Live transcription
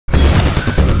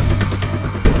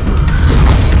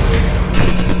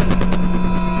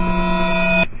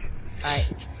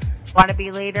Want to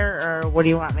be leader, or what do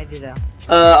you want me to do?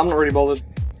 I'm not really bothered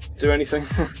to do anything.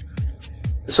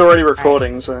 It's already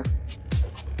recording, so...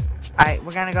 Alright,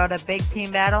 we're gonna go to big team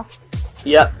battle.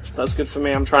 Yep, that's good for me.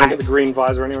 I'm trying to get the green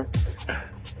visor anyway.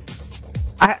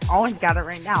 I always got it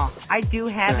right now. I do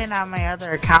have it on my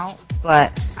other account,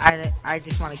 but I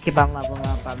just want to keep on leveling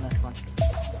up on this one.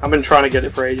 I've been trying to get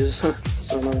it for ages.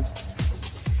 So annoying.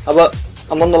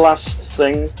 I'm on the last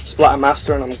thing, Splatter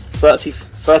Master, and I'm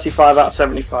 35 out of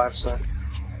 75, so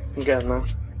I'm getting there.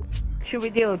 Should we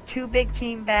do 2 big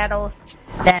team battles,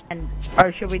 then,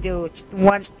 or should we do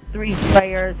 3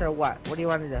 players, or what? What do you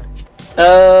want to do?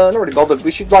 Not really bothered.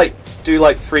 We should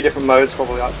do 3 different modes,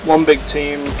 probably. Like 1 big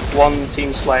team, 1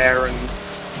 team slayer, and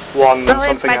 1 well,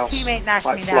 something my else, teammate knocked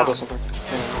like me flood down. or something.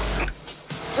 Yeah.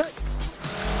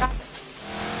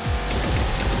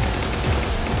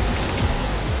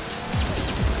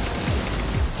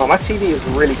 Oh, my TV is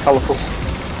really colourful.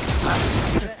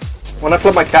 When I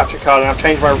plug my capture card, and I've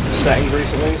changed my settings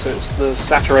recently, so the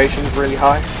saturation's really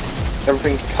high.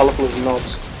 Everything's colourful as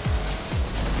knobs.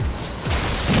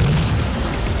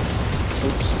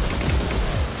 Oops.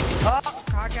 Oh,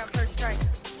 I got first strike.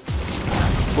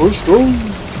 First strike!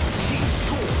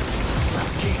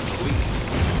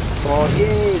 Oh,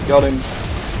 yay! Got him.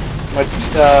 My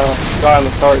guy on the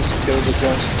turret just goes a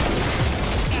ghost.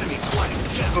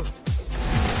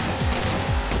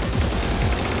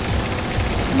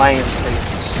 Man,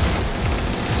 please.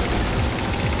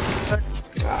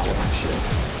 Ah, what shit.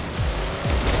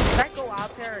 Should I go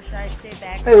out there, or should I stay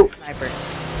back Oh. with the sniper?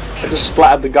 I just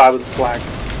splattered the guy with the flag.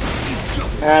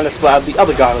 And I splattered the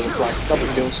other guy with the flag. Double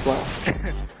kill splatter.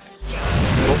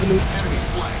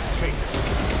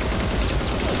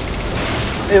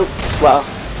 Ew, splatter.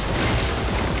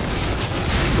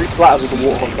 3 splatters with the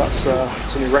Warthog, that's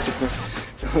a new record for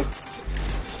me.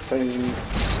 Don't even...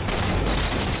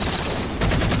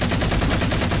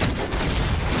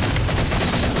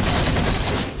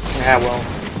 Yeah, well.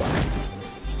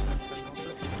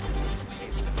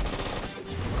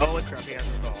 Oh, it's Grumpy has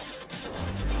a ball.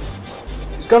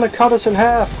 He's gonna cut us in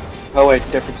half! Oh wait,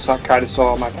 different kind of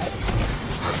saw, my bad.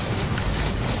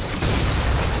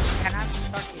 And I'm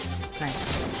stuck here.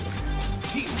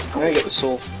 Nice. I didn't get the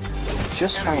saw.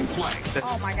 Just found it.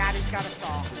 Oh my god, he's got a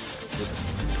saw.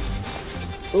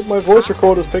 Oh, my voice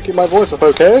recorder's picking my voice up,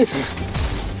 okay?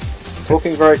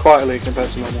 Talking very quietly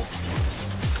compared to normal.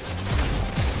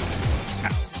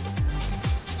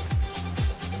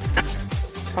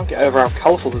 Can't get over how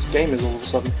colourful this game is all of a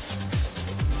sudden.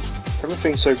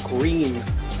 Everything's so green.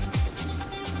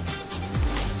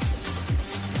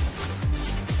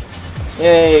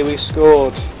 Yay, we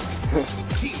scored!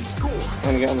 I'm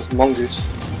gonna get on this mongoose.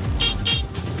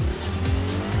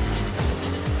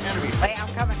 Wait, I'm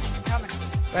coming.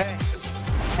 Wait.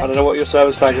 I don't know what your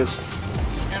service tag is.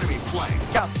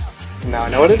 Go. Now I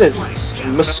know what it is. It's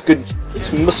muskud.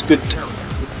 It's muskud.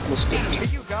 Muskud. Where are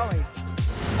you going?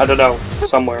 I don't know.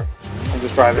 Somewhere. I'm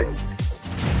just driving.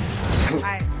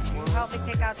 Alright, you help me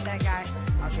take out that guy.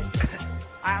 Okay.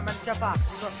 Alright, I'm gonna jump off.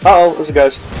 Uh oh, there's a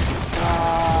ghost.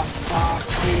 Ah, fuck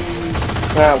me.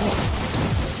 Ah, well.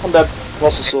 I'm dead.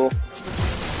 Lost a saw.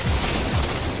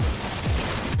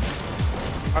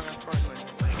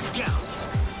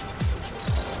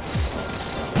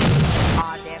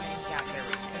 Aw, damn it, he got me.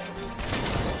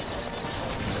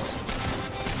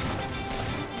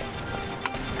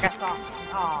 That's all.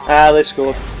 Aw. Ah, they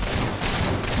scored.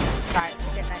 Alright,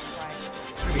 get next slide.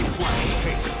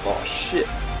 Oh shit.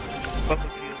 What?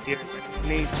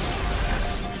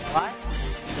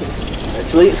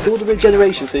 Actually, it's called a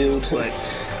regeneration field. Our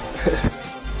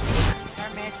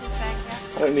mansion's back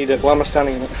now? I don't need it. Why am I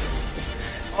standing in it?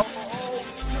 Oh,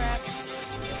 crap.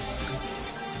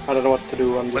 I don't know what to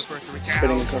do. I'm just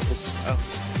spinning in circles.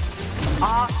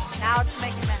 Oh, now it's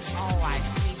making that. Oh, I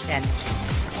see then.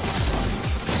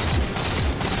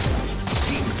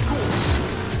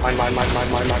 Mine.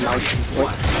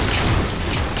 What?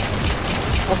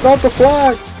 I've got the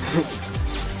flag!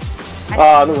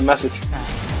 Ah, another message.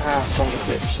 Ah, son of a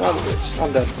bitch.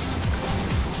 I'm dead.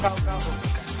 Go.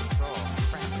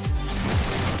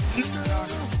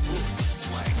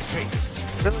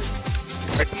 Really?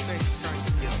 Our teammate's trying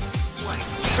to kill.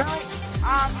 Really?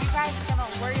 You guys are gonna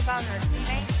worry about our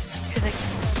teammate? Because I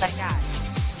killed that guy.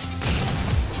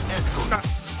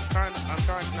 I'm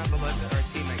trying not to let our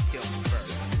teammate kill me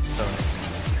first. So.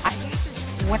 I hate this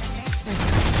when it makes this.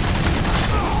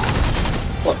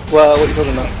 What? Well, what are you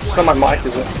talking about? It's not my mic,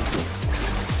 is it?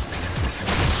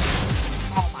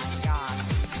 Oh my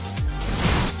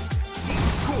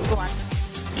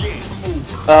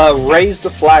god. Raise the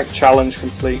flag challenge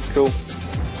complete. Cool.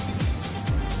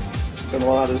 Don't know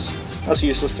what that is. That's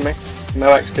useless to me.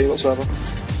 No XP whatsoever.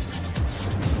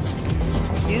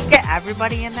 Do you get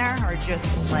everybody in there, or just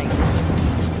like?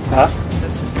 Huh?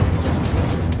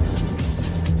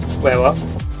 Wait, what?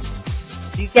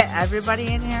 Do you get everybody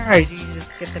in here, or do you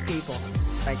just get the people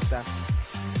like stuff?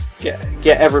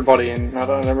 Get everybody in. I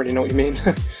don't really know what you mean.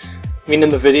 You mean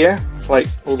in the video? Like,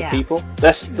 all the people?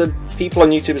 That's the people on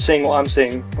YouTube are seeing what I'm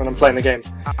seeing when I'm playing the game.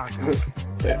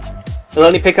 So, yeah. It'll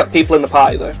only pick up people in the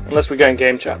party though. Unless we go in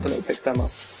game chat, then it'll pick them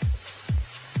up.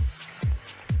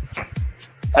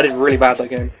 I did really bad that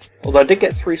game. Although I did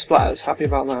get 3 splatters. Happy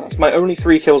about that. That's my only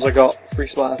 3 kills I got. 3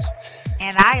 splatters.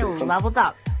 And I leveled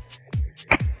up.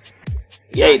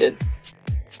 Yeah, you did.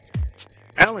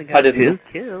 I only got didn't.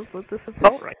 2 kills with this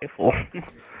assault rifle.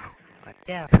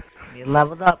 Yeah, you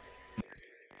leveled up.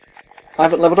 I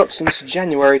haven't leveled up since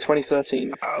January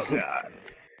 2013. Oh god.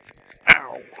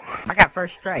 Ow. I got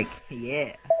first strike.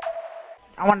 Yeah.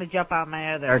 I want to jump out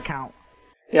my other account.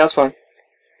 Yeah, that's fine.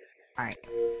 Alright.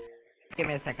 Give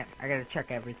me a second. I gotta check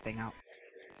everything out.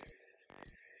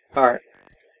 Alright.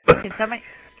 Can somebody...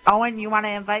 Owen, you want to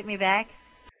invite me back?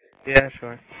 Yeah,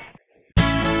 sure.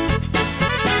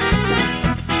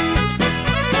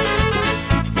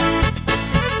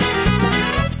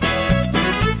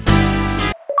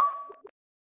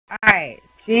 Alright.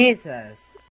 Jesus.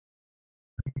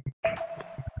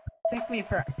 Took me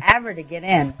forever to get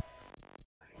in.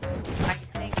 I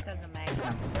think because of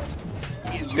Magnum.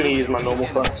 I'm just gonna use my normal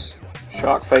class.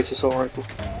 Shark face assault rifle.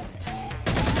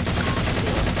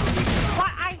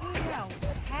 What? I know.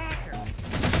 Hacker.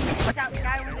 Watch out, the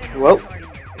guy with the... Well,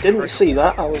 didn't see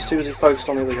that. I was too busy focused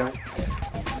on the other guy.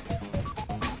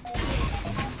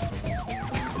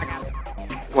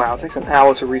 Wow, it takes an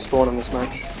hour to respawn in this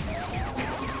match.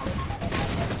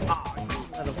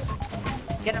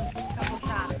 Get him. Couple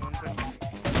shots.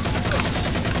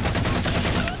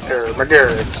 My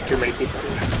god, it's too many people.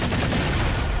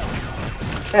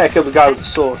 Yeah, I killed the guy with the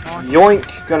sword. Yoink!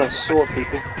 Gonna sword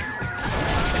people.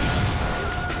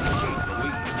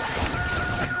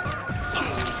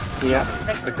 Yeah,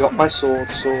 I got my sword.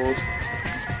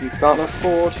 You can't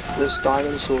afford this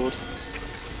diamond sword.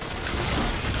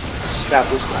 Stab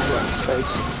this guy right in the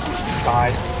face.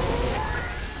 Die.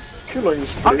 Killing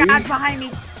spree. Oh, God's behind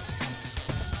me.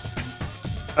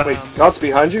 Wait, God's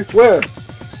behind you? Where?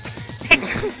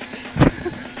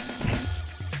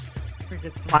 You're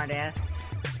just smart ass.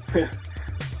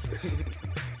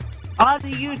 All the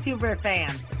YouTuber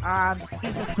fans.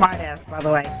 He's a smart ass, by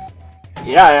the way.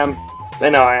 Yeah, I am. They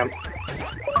know I am.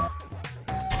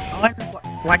 Owen,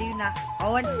 why do you not?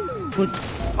 Owen?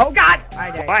 Oh God!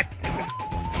 I died. What?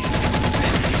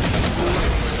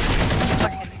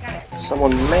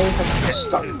 Someone may have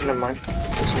stuck. Never mind.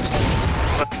 This was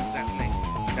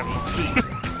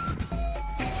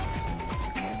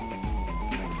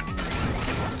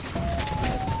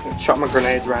shot my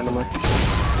grenades randomly.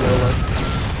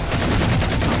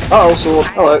 Uh oh, sword.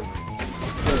 Hello.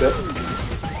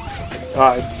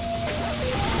 Alright.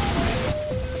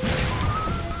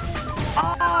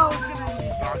 Oh,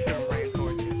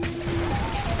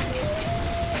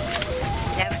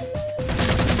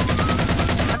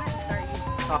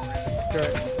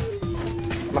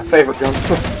 My favourite gun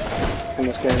in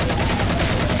this game.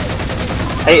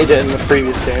 Hated it in the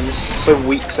previous games. So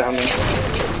weak sounding.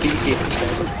 Beefy in this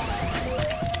game.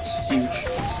 It's huge.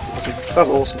 That's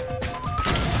awesome.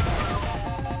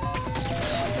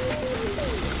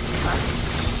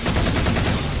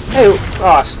 Hey,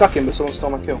 I stuck him, but someone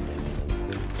stole my kill.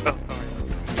 Oh,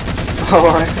 sorry.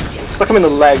 Alright. Stuck him in the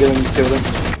leg and then killed him.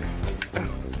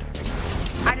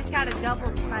 I just got a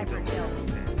double sniper kill.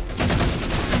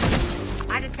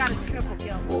 I just got a triple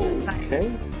kill.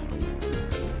 Okay.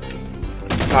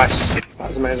 Nice. That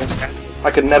was amazing.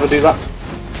 I could never do that.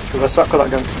 Because I suck with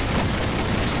that gun.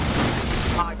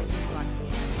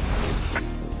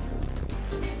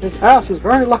 His ass is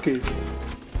very lucky.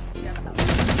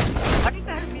 Why do you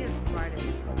gotta be a smart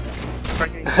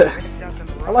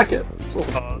I like it. It's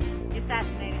awesome.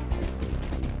 Assassinated.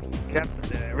 Captain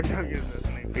did every time you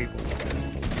assassinate people.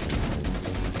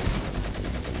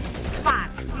 Fuck!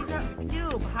 He's a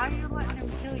noob. How are you letting him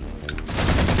kill you?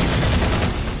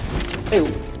 Hey.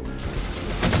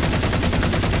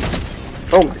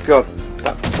 Oh my god.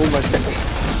 That almost hit me.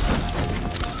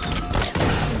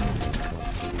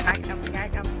 Guy coming.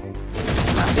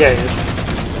 Yeah, he is.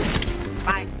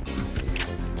 Bye.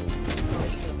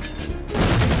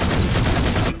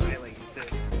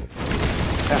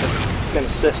 Get an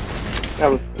assist.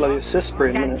 Have a bloody assist spree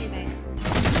in a minute.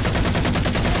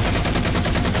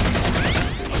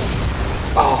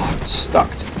 Oh, I'm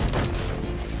stuck.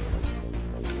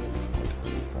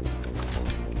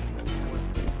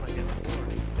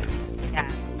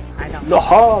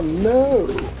 Aha, no!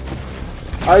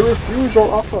 I refuse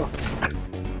your offer.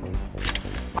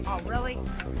 Oh, really?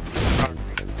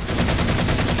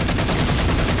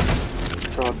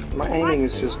 God, my aiming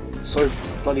is just so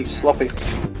bloody sloppy.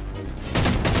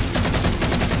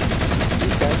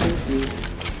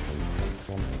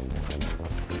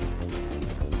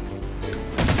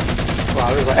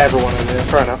 Wow, there's like everyone in there,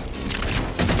 fair enough.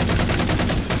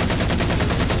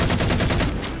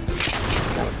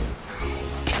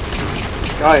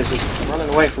 This guy is just running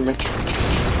away from me.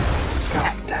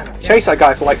 God damn it. Chase that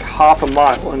guy for like half a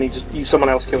mile and he just someone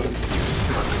else killed him.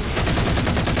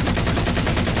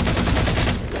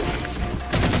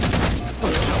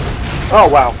 Oh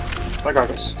wow, that guy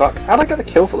got stuck. How'd I get the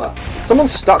kill for that? Someone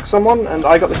stuck someone and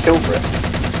I got the kill for it.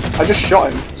 I just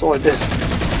shot him, that's all I did.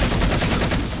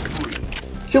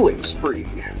 Killing spree.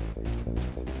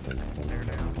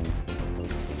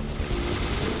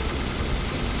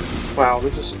 Wow,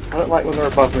 they're just... I don't like when they're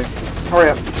above me. Just hurry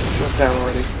up, just jump down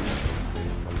already.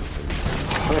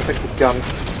 I'm gonna pick the gun.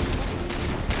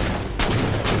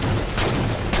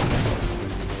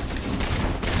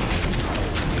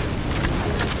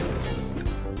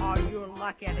 Oh, you were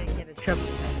lucky I didn't get a triple.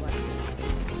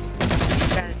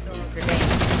 Gotta throw a grenade.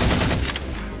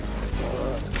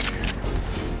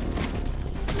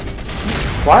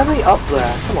 Why are they up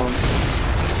there? Come on.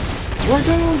 We're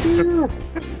down here!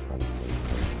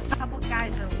 A couple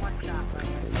guys are one shot right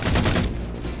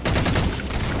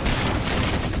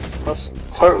That's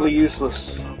totally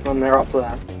useless when they're up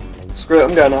there. Screw it,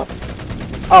 I'm going up.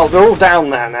 Oh, they're all down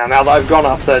there now. Now that I've gone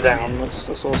up, they're down. That's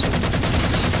awesome.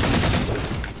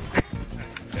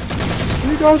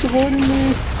 You guys avoiding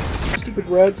me? Stupid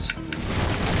reds.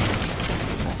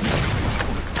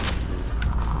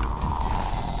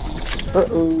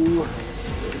 Uh-oh.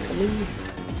 Coming.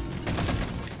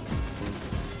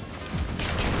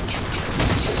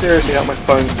 Seriously, out my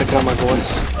phone picking up my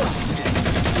voice.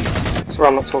 Sorry,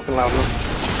 I'm not talking loud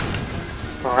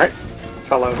enough. Alright.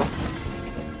 Fell over.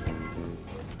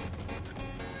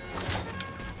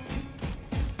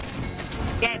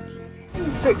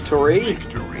 Victory!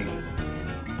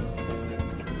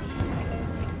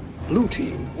 Blue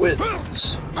team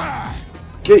wins.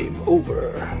 Game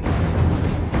over.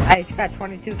 Nice, you got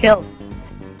 22 kills.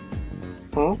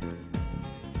 Huh?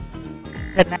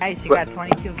 Said nice, you got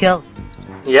 22 kills.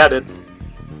 Yeah, I did.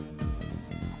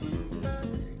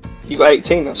 You got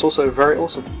 18, that's also very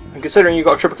awesome. And considering you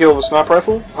got a triple kill with a sniper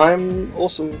rifle, I'm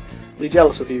awesomely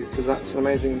jealous of you, because that's an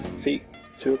amazing feat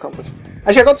to accomplish.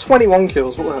 Actually, I got 21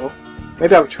 kills, what the hell?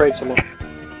 Maybe I betrayed someone.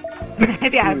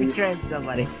 Maybe I betrayed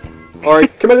somebody. Or I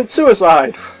committed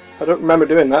suicide! I don't remember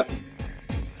doing that.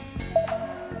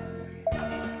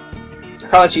 I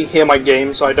can't actually hear my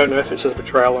game, so I don't know if it says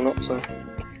betrayal or not, so...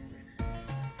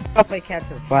 I'll play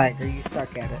capture the flag, or you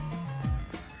suck at it.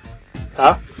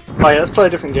 Huh? Oh yeah, let's play a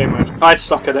different game mode. I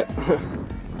suck at it.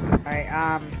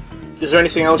 Alright, Is there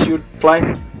anything else you would play?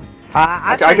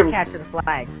 I Okay, I play can- capture the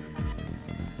flag.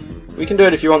 We can do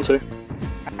it if you want to.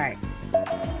 Alright.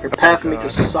 Prepare for me to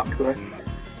suck, though.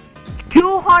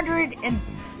 200 and...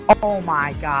 Oh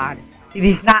my god. If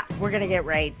he's not, we're gonna get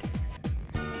raped.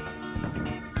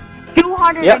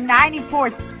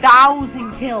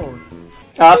 294,000 kills.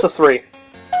 Ah, that's a 3.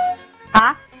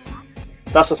 Huh?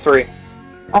 That's a 3.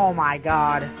 Oh my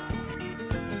god.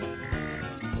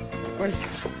 We're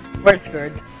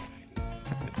screwed.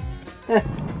 What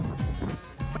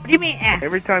do you mean, eh?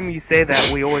 Every time you say that,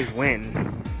 we always win.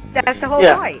 That's the whole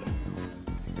Yeah. point.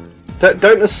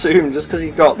 Don't assume just because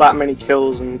he's got that many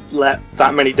kills and that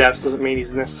many deaths doesn't mean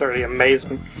he's necessarily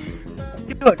amazing.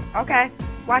 Dude, okay.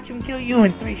 Watch him kill you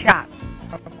in 3 shots.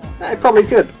 He probably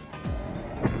could.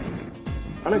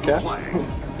 I don't care.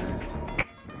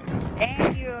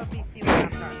 And you'll be seeing what I'm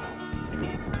talking about.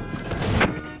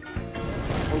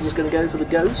 I'm just gonna go for the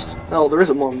ghost. Oh, there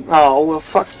isn't one. Oh, well,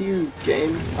 fuck you,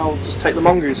 game. I'll just take the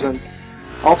mongoose then.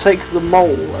 I'll take the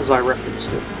mole, as I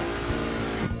referenced it.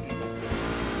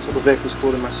 That's what the vehicle's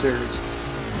called in my series.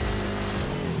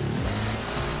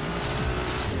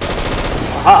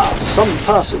 Aha! Some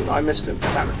person! I missed him.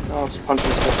 Damn it. I'll just punch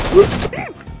him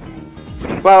instead.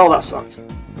 Well, that sucked.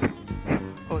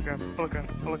 Hologram.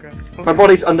 My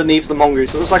body's underneath the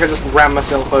mongoose. It looks like I just ran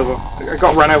myself over. I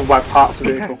got run over by a parked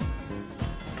vehicle.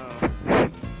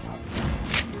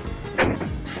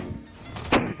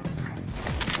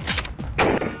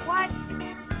 What?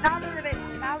 Now they're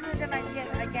gonna get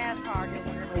a gas hog and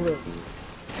we're gonna lose.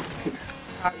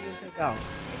 How you should go. I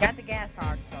got the gas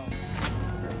hog, so.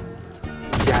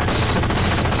 Yes.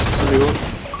 Anyone?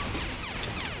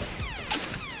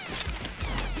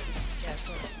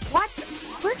 What?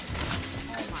 What?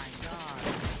 Oh my god.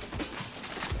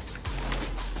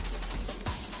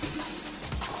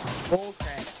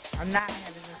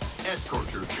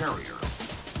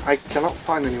 I cannot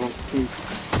find anyone.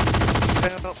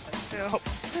 Help! Help!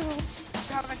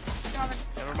 Coming, coming.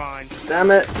 Never mind.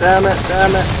 Damn it, damn it,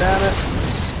 damn it, damn it.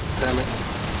 Damn it.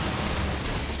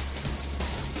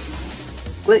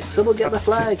 Quick, someone get the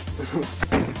flag!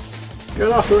 Get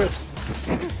after it!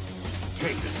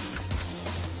 Take it.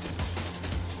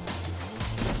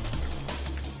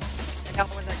 I know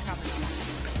when they're coming.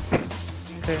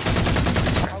 Okay.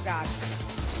 Oh god.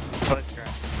 Let's try.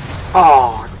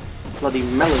 Ah, bloody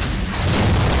melon.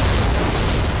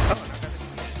 Oh, no, that's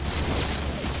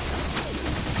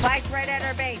Flag's right at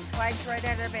our base. Flag's right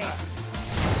at our base.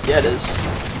 Yeah, it is.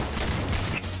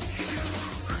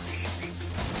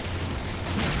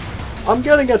 I'm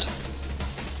getting it!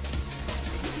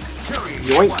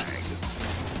 Yoink!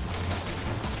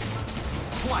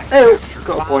 Oh,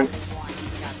 got a point.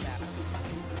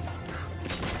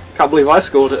 Can't believe I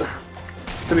scored it.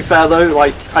 To be fair though,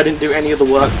 like, I didn't do any of the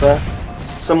work there.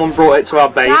 Someone brought it to our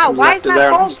base Wow, and why left does it my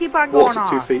there phone and keep on walked going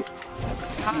it 2 off? feet.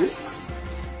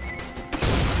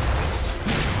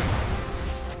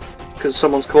 Because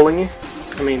someone's calling you?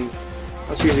 I mean,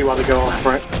 that's usually why they go off,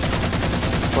 right?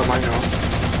 Well, mine go off.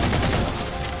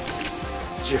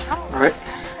 Alright.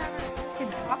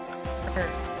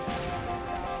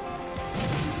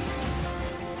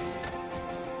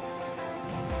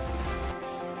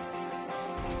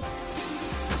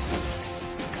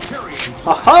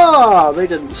 Aha! They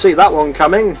didn't see that one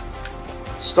coming.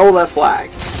 Stole their flag.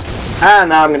 And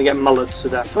now I'm going to get mullered to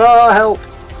death. Oh, help!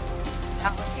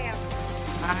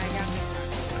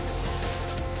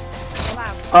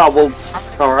 Oh, well,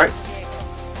 alright.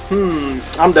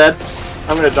 I'm dead.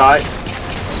 I'm going to die.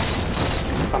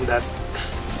 I'm dead.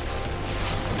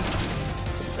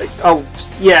 Oh,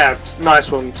 yeah,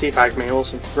 nice one. Teabagged me.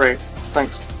 Awesome. Great.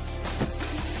 Thanks.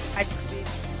 I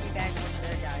teabagged one of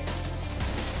their guys.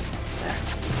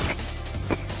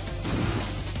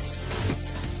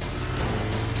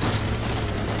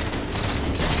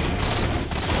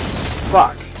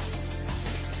 Fuck.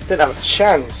 Didn't have a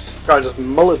chance. Guy just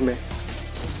mullered me.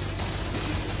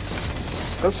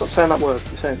 Don't stop saying that word.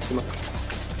 You're saying it too much.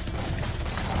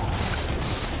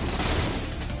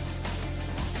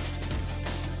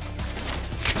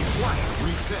 Flag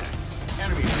reset.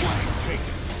 Enemy flag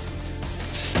taken.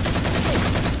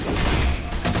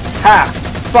 Ha!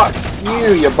 Fuck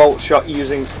you bolt shot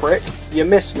using prick. You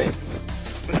missed me.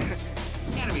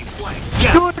 Enemy flag.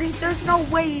 Dude, there's no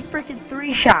way he freaking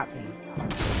 3-shot me.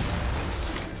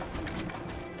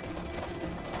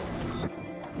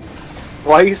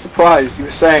 Why are you surprised? You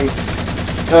were saying,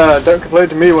 don't complain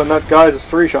to me when that guy's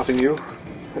 3-shotting you.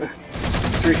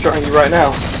 He's 3-shotting you right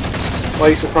now. Why are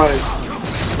you surprised?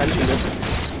 Mentioned it.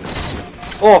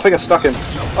 Oh, I think I stuck him.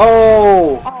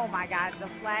 Oh! Oh my god, the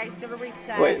flag's gonna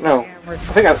reset. Wait, no. I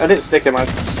think I didn't stick him, I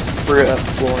threw it at the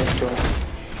floor.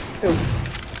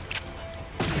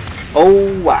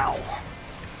 Oh, wow.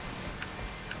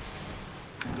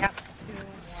 Yep.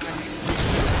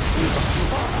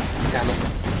 Damn it.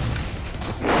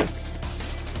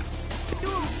 Dude,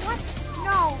 what?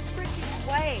 No freaking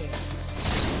way.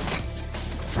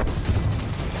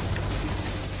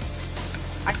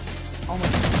 I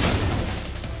almost.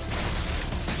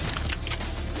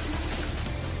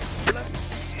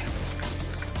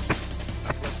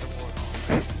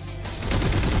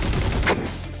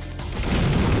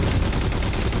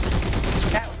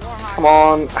 Come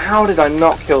on, how did I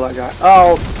not kill that guy?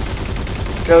 Oh,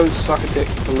 go suck a dick,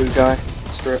 blue guy.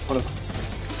 Screw it, whatever.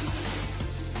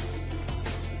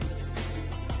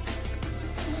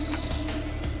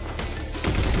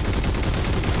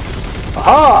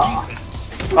 Aha!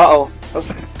 Uh-oh. That's...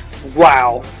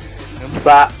 Wow.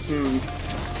 That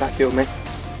killed me.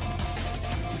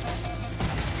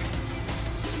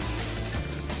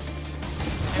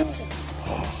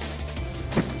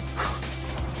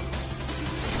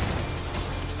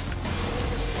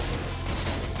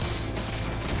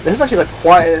 This is actually the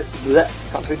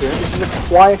this is the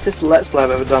quietest Let's Play I've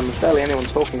ever done. There's barely anyone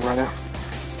talking right now.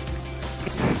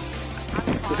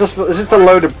 It's just a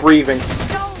load of breathing. No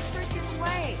freaking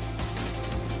way.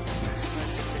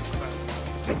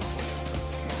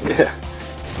 Yeah.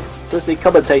 Supposed to be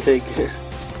commentating.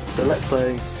 So Let's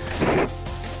Play.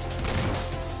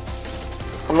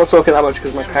 I'm not talking that much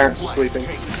because my parents are sleeping.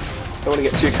 Don't want to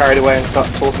get too carried away and start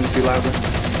talking too loudly.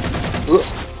 Ugh.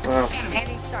 Wow. And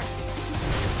he starts.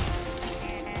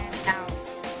 And now.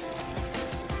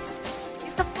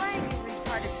 It's a flame, you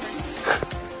retarded person.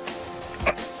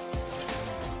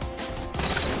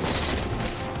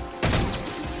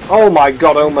 Oh my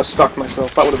god, I almost stuck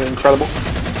myself. That would have been incredible.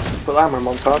 Put that in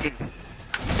my montage.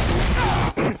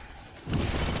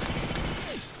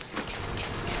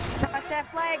 Touch that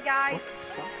flag, guys. guys. What the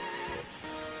fuck?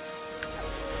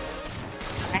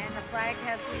 And the flag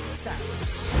has reached up.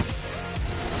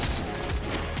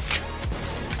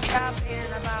 Up in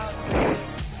about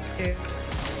 2.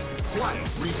 Flag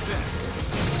reset.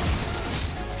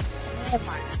 Oh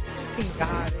my fucking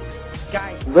god.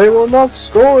 Guys. They will not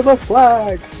score the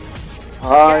flag.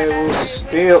 I will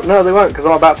steal. No, they won't, because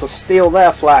I'm about to steal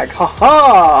their flag. Ha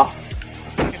ha!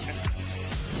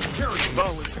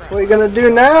 What are you gonna do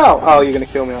now? Oh, you're gonna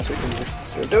kill me. That's what you're gonna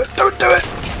do. Don't do it!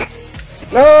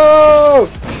 No!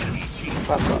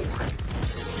 That sucks.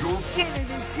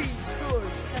 Kennedy King Sword.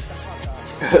 Shut the fuck up.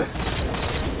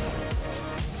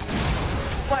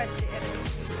 What the enemy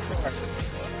sword?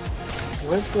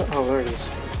 Where's the? Oh, there it is.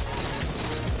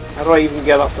 How do I even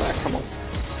get up there? Come on.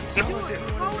 Dude,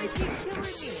 how is he killing me?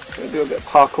 I'm gonna do a bit of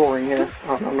parkouring here.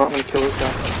 Oh, no, I'm not gonna kill this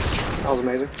guy. That was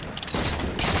amazing.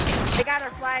 They got our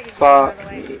flag again, by Fuck the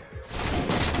way. me.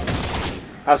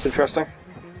 That's interesting.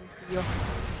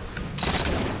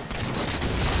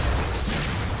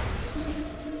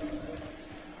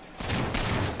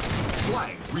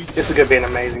 Flag reset. This is gonna be an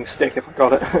amazing stick if I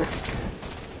got it.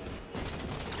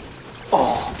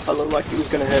 Oh, that looked like it was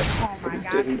gonna hit, Oh but my it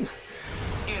god. didn't.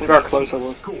 Look how close I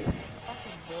was. Score. Fucking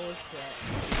bullshit.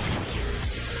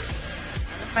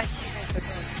 My teammates are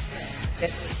doing shit.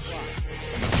 Get this block.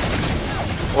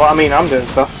 Well, I mean, I'm doing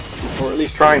stuff, or at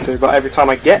least trying to, but every time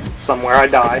I get somewhere, I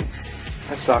die.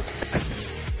 I suck.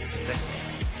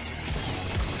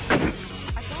 I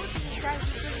told you these guys were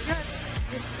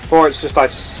pretty good. Or it's just I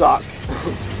suck.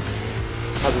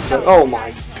 As I said, oh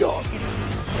my god.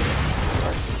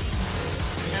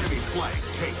 Enemy flag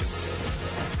taken.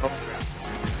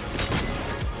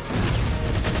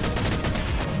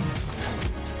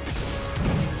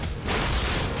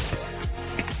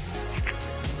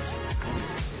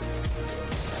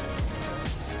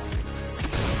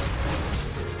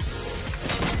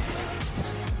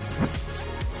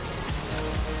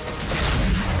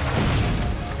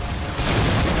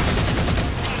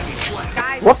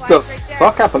 Guys, What the flag right there.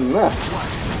 fuck happened there?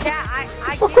 Yeah, I The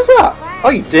fuck gave was you that? the flag. Oh,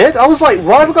 you did? I was like,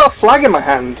 why have I got a flag in my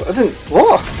hand? I didn't.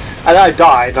 What? And then I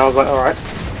died, and I was like, alright.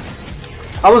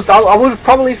 I would have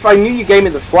probably, if I knew you gave me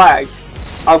the flag,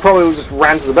 I probably would have just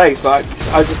ran to the base, but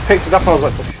I just picked it up and I was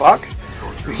like, the fuck?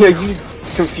 Yeah, you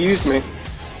confused me.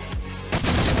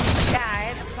 Yeah, I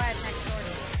had the flag next door to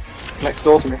me. Next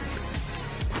door to me.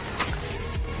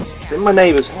 It's in my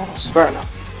neighbour's house, fair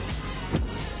enough.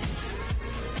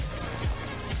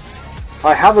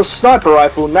 I have a sniper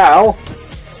rifle now.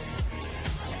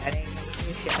 That ain't no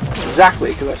shit.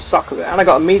 Exactly, because I suck with it. And I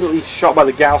got immediately shot by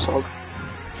the Gauss Hog.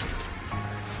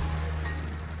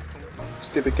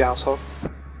 Stupid Gauss Hog.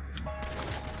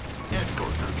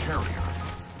 Escort your carrier.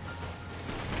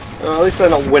 At least they're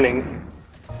not winning.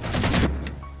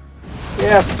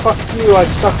 Yeah, fuck you, I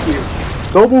stuck you.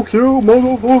 Double kill,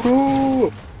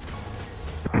 motherfucker!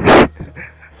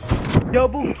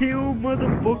 Double kill,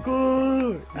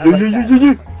 motherfucker!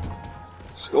 Yeah.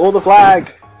 Score the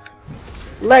flag!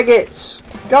 Leg it!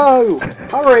 Go!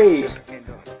 Hurry!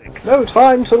 No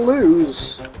time to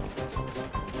lose!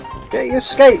 Get your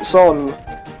skates on!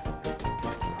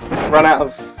 Run out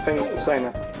of things to say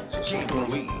now. It's just, Keep the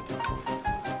lead.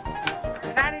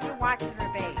 They're not even watching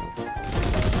their base.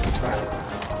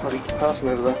 bloody person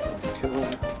over there. Kill him.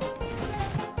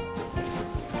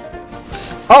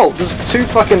 Oh, there's two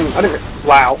fucking. I didn't.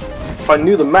 Wow. If I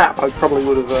knew the map, I probably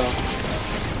would have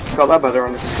got that better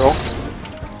under control.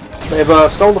 They've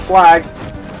stole the flag.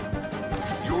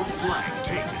 Your flag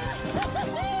taken.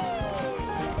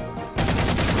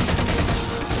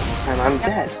 And I'm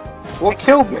dead. What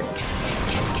killed me?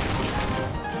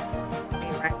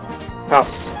 Oh.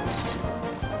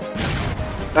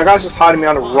 That guy's just hiding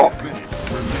behind a rock. 5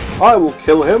 minutes remaining. I will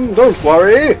kill him, don't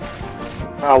worry!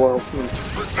 Ah well.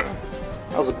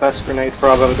 That was the best grenade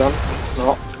throw I've ever done.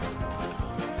 No.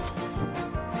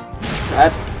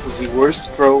 That was the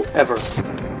worst throw ever.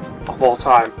 Of all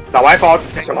time. Now my fault!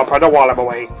 So I'll put the wall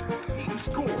away. Team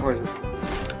score. Where is it?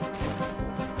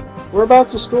 We're about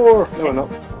to score! No, we're not.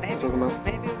 What are you talking about?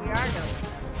 Maybe we are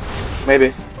though.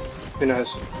 Maybe. Who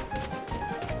knows?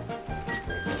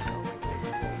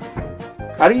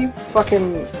 How do you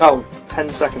fucking... Oh, 10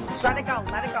 seconds. Let it go,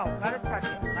 let it go, let it touch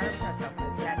it, let it touch it.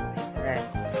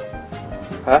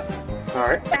 Huh?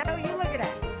 Alright. What the hell are you looking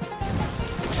at?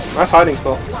 Nice hiding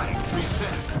spot. Flag reset.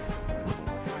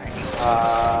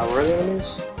 Where are the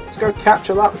enemies? Let's go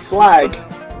capture that flag.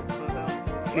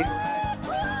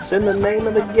 It's in the name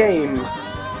of the game.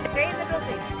 Stay in the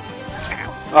building.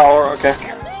 Oh, okay.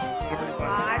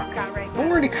 I've got right I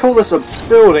wouldn't really call this a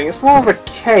building. It's more of a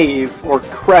cave or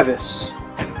crevice.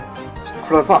 It's a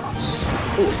crevasse.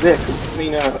 Oh, vehicle. I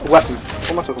mean, a weapon.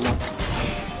 What am I talking about?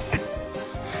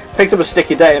 Picked up a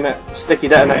sticky detonator,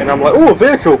 and I'm like, oh, a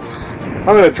vehicle! I'm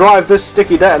gonna drive this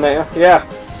sticky detonator. Yeah.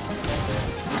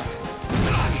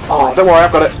 Oh, don't worry,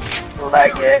 I've got it.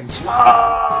 Leg it!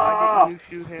 Ah! Why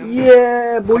didn't you shoot him?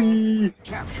 Yeah, boy!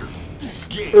 Capture.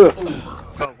 Game Ugh. over.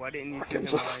 Oh, why didn't you shoot him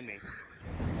behind me?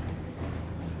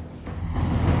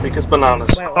 Because bananas.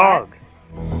 Wait, what? Dog.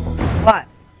 What?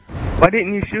 Why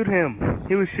didn't you shoot him?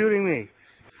 He was shooting me.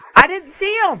 I didn't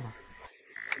see him.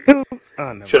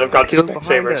 Oh, no. Should have got to He was behind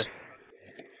Specsavers. us.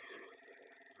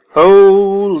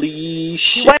 Holy He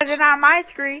shit. wasn't on my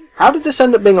screen. How did this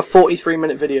end up being a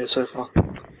 43-minute video so far?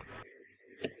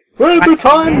 Where did the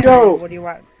time go? What do you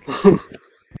want?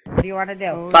 What do you want to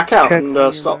do? Back out Check and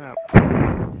your stop. map.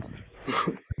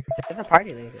 It's a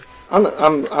party leader. I'm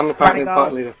apparently the go.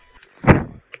 party leader.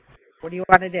 What do you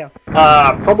want to do?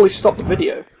 Probably stop the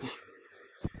video.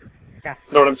 Yeah.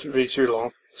 Don't want it to be too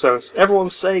long. So everyone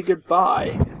say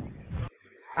goodbye.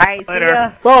 Alright, see Later.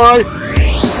 ya. Bye!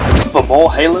 For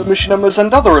more Halo mission numbers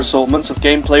and other assortments of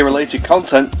gameplay related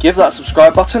content, give that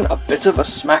subscribe button a bit of a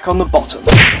smack on the bottom.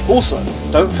 Also,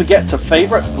 don't forget to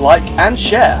favourite, like and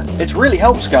share. It really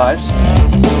helps, guys.